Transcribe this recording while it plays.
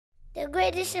The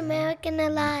greatest American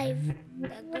alive. The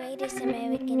greatest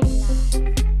American alive.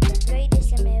 The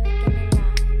greatest American alive.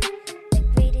 The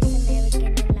greatest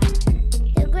American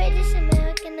alive. The greatest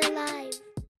American alive.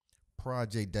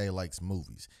 Project Day likes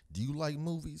movies. Do you like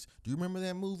movies? Do you remember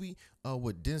that movie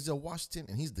with Denzel Washington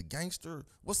and he's the gangster?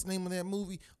 What's the name of that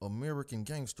movie? American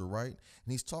Gangster, right?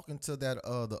 And he's talking to that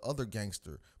the other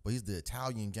gangster, but he's the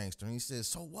Italian gangster. And he says,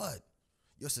 "So what?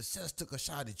 Your success took a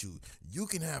shot at you. You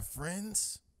can have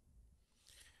friends."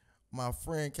 My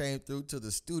friend came through to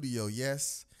the studio,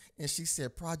 yes, and she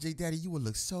said, "Project Daddy, you would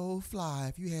look so fly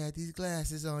if you had these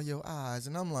glasses on your eyes."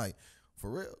 And I'm like,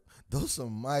 for real? Those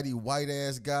some mighty white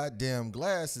ass goddamn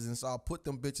glasses. And so I put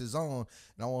them bitches on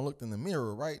and I want to look in the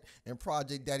mirror, right? And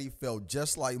Project Daddy felt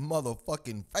just like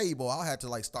motherfucking Fable. I had to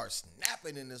like start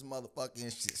snapping in this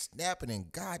motherfucking shit, snapping and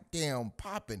goddamn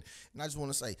popping. And I just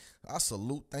want to say, I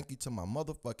salute, thank you to my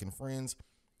motherfucking friends.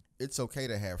 It's okay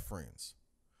to have friends.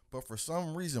 But for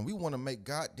some reason, we want to make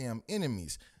goddamn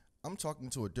enemies. I'm talking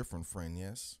to a different friend,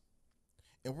 yes?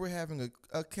 And we're having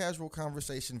a casual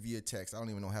conversation via text. I don't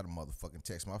even know how to motherfucking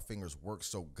text. My fingers work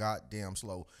so goddamn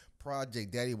slow.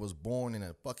 Project Daddy was born in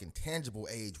a fucking tangible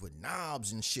age with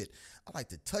knobs and shit. I like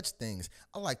to touch things.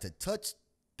 I like to touch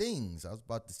things. I was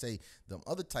about to say them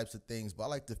other types of things, but I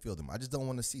like to feel them. I just don't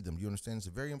want to see them. Do you understand? It's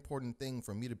a very important thing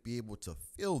for me to be able to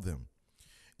feel them.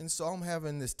 And so I'm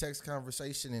having this text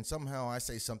conversation and somehow I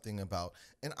say something about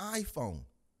an iPhone.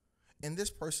 And this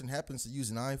person happens to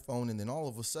use an iPhone, and then all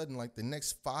of a sudden, like the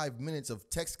next 5 minutes of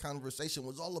text conversation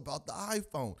was all about the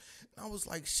iPhone. And I was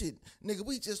like, shit, nigga,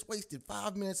 we just wasted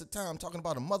 5 minutes of time talking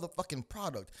about a motherfucking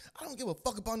product. I don't give a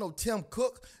fuck about no Tim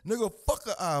Cook. Nigga, fuck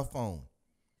an iPhone.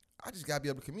 I just gotta be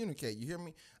able to communicate, you hear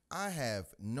me? I have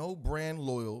no brand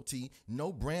loyalty,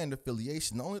 no brand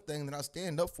affiliation. The only thing that I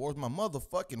stand up for is my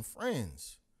motherfucking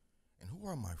friends. And who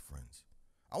are my friends?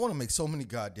 I want to make so many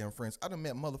goddamn friends. I done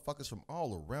met motherfuckers from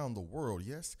all around the world,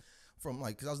 yes? From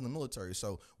like, because I was in the military.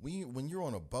 So when you're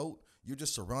on a boat, you're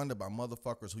just surrounded by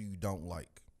motherfuckers who you don't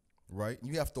like, right?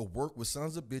 You have to work with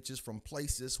sons of bitches from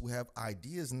places who have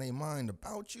ideas in their mind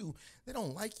about you. They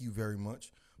don't like you very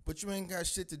much, but you ain't got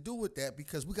shit to do with that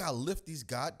because we got to lift these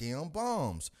goddamn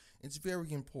bombs. It's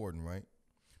very important, right?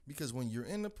 Because when you're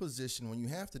in a position, when you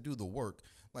have to do the work,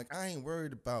 like I ain't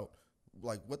worried about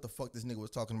like what the fuck this nigga was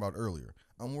talking about earlier.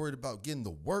 I'm worried about getting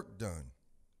the work done.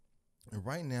 And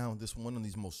right now, this one of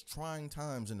these most trying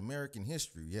times in American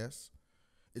history, yes?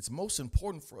 It's most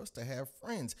important for us to have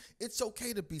friends. It's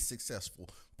okay to be successful.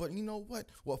 But you know what?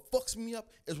 What fucks me up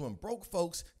is when broke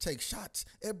folks take shots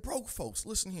at broke folks.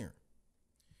 Listen here.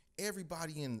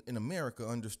 Everybody in America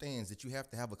understands that you have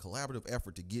to have a collaborative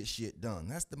effort to get shit done.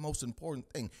 That's the most important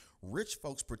thing. Rich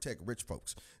folks protect rich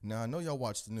folks. Now, I know y'all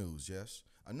watch the news, yes?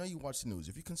 I know you watch the news.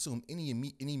 If you consume any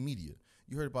media,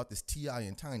 you heard about this T.I.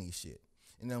 and Tiny shit.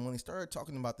 And then when they started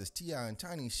talking about this T.I. and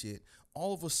Tiny shit,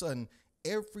 all of a sudden,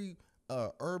 every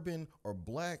urban or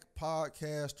black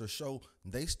podcast or show,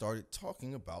 they started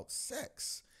talking about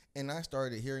sex. And I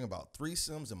started hearing about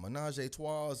threesomes and menage a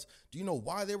trois. Do you know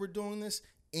why they were doing this?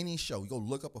 Any show. You go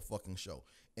look up a fucking show.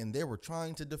 And they were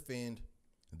trying to defend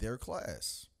their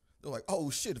class. They're like, oh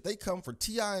shit, if they come for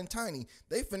T.I. and Tiny,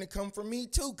 they finna come for me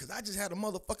too, because I just had a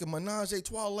motherfucking menage a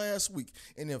trois last week.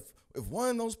 And if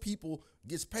one of those people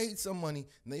gets paid some money,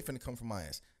 then they finna come for my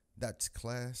ass. That's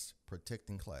class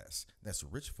protecting class. That's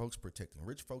rich folks protecting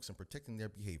rich folks and protecting their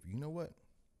behavior. You know what?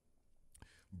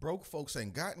 Broke folks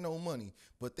ain't got no money,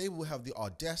 but they will have the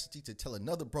audacity to tell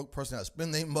another broke person how to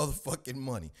spend their motherfucking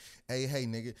money. Hey,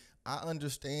 nigga, I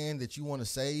understand that you want to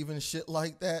save and shit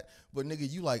like that, but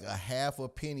nigga, you like a half a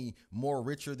penny more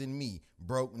richer than me,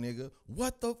 broke nigga.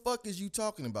 What the fuck is you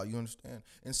talking about? You understand?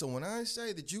 And so when I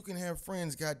say that you can have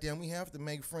friends, goddamn, we have to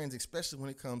make friends, especially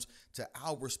when it comes to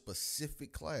our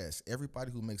specific class.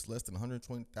 Everybody who makes less than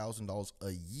 $120,000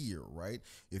 a year, right?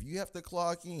 If you have to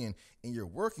clock in and you're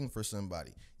working for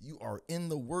somebody, you are in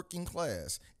the working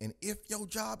class. And if your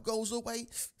job goes away,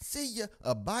 see ya,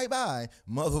 bye-bye,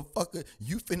 motherfucker.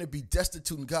 You finna be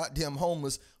destitute and goddamn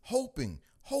homeless, hoping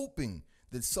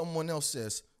that someone else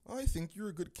says, I think you're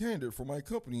a good candidate for my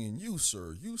company, and you,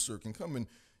 sir, can come and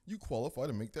you qualify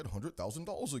to make that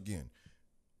 $100,000 again.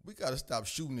 We gotta stop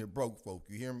shooting at broke folk,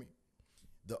 you hear me?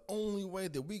 The only way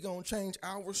that we gonna change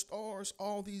our stars,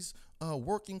 all these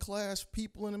working class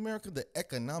people in America, the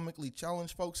economically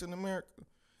challenged folks in America,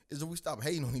 is if we stop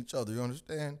hating on each other, you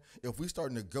understand? If we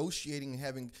start negotiating and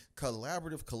having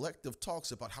collaborative, collective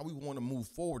talks about how we want to move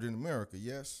forward in America,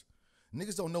 yes?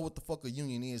 Niggas don't know what the fuck a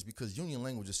union is because union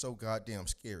language is so goddamn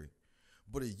scary.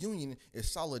 But a union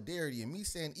is solidarity and me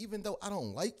saying, even though I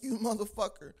don't like you,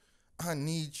 motherfucker, I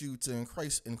need you to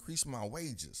increase my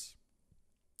wages.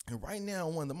 And right now,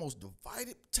 one of the most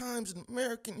divided times in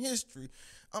American history,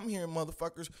 I'm hearing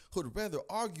motherfuckers who'd rather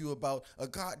argue about a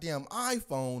goddamn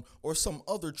iPhone or some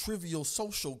other trivial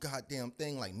social goddamn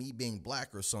thing like me being black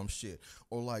or some shit,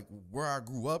 or like where I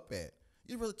grew up at.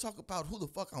 You'd rather talk about who the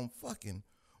fuck I'm fucking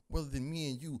rather than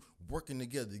me and you working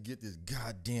together to get this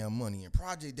goddamn money. And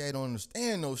Project Daddy don't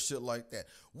understand no shit like that.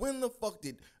 When the fuck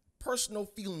did personal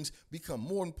feelings become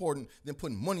more important than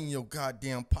putting money in your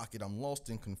goddamn pocket? I'm lost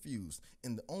and confused.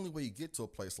 And the only way you get to a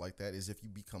place like that is if you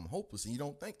become hopeless and you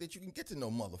don't think that you can get to no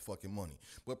motherfucking money.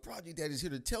 But Project Daddy's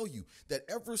here to tell you that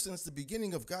ever since the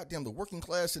beginning of goddamn the working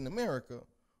class in America,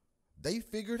 they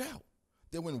figured out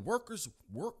that when workers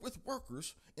work with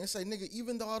workers and say, nigga,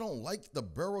 even though I don't like the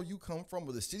borough you come from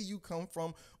or the city you come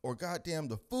from or goddamn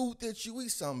the food that you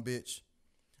eat, some bitch,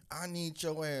 I need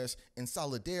your ass in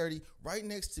solidarity right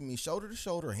next to me, shoulder to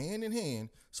shoulder, hand in hand,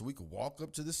 so we could walk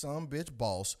up to the some bitch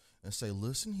boss and say,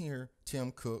 listen here,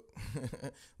 Tim Cook,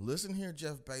 listen here,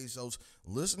 Jeff Bezos,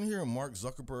 listen here, Mark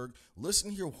Zuckerberg,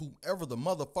 listen here, whoever the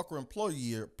motherfucker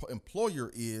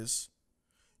employer is,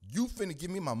 you finna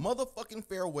give me my motherfucking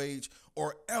fair wage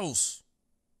or else.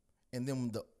 And then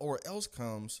when the or else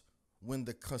comes when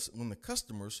the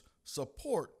customers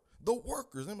support the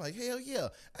workers. I'm like, hell yeah.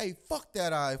 Hey, fuck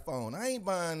that iPhone. I ain't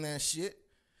buying that shit.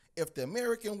 If the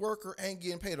American worker ain't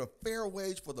getting paid a fair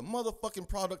wage for the motherfucking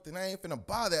product, then I ain't finna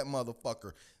buy that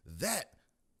motherfucker. That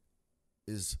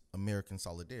is American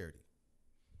solidarity.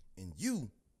 And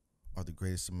you are the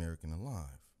greatest American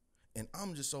alive. And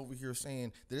I'm just over here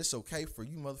saying that it's okay for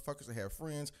you motherfuckers to have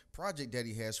friends. Project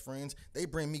Daddy has friends. They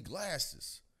bring me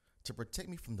glasses to protect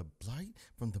me from the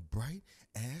bright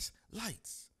ass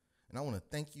lights. And I want to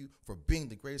thank you for being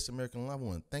the greatest American alive. I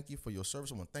want to thank you for your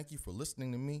service. I want to thank you for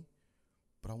listening to me.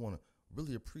 But I want to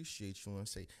really appreciate you and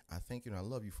say I thank you and I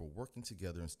love you for working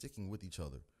together and sticking with each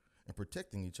other and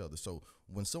protecting each other. So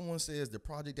when someone says that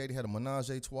Project Daddy had a menage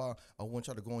a trois, I want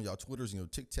y'all to go on y'all Twitters and your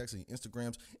TikToks and your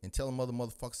Instagrams and tell them other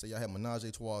motherfuckers say y'all had menage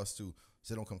a trois too.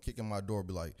 So they don't come kicking my door and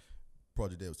be like,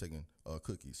 Project Daddy was taking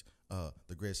cookies.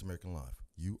 The greatest American alive.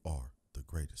 You are the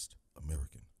greatest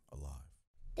American alive.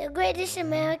 The greatest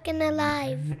American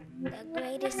alive. The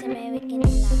greatest American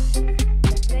alive.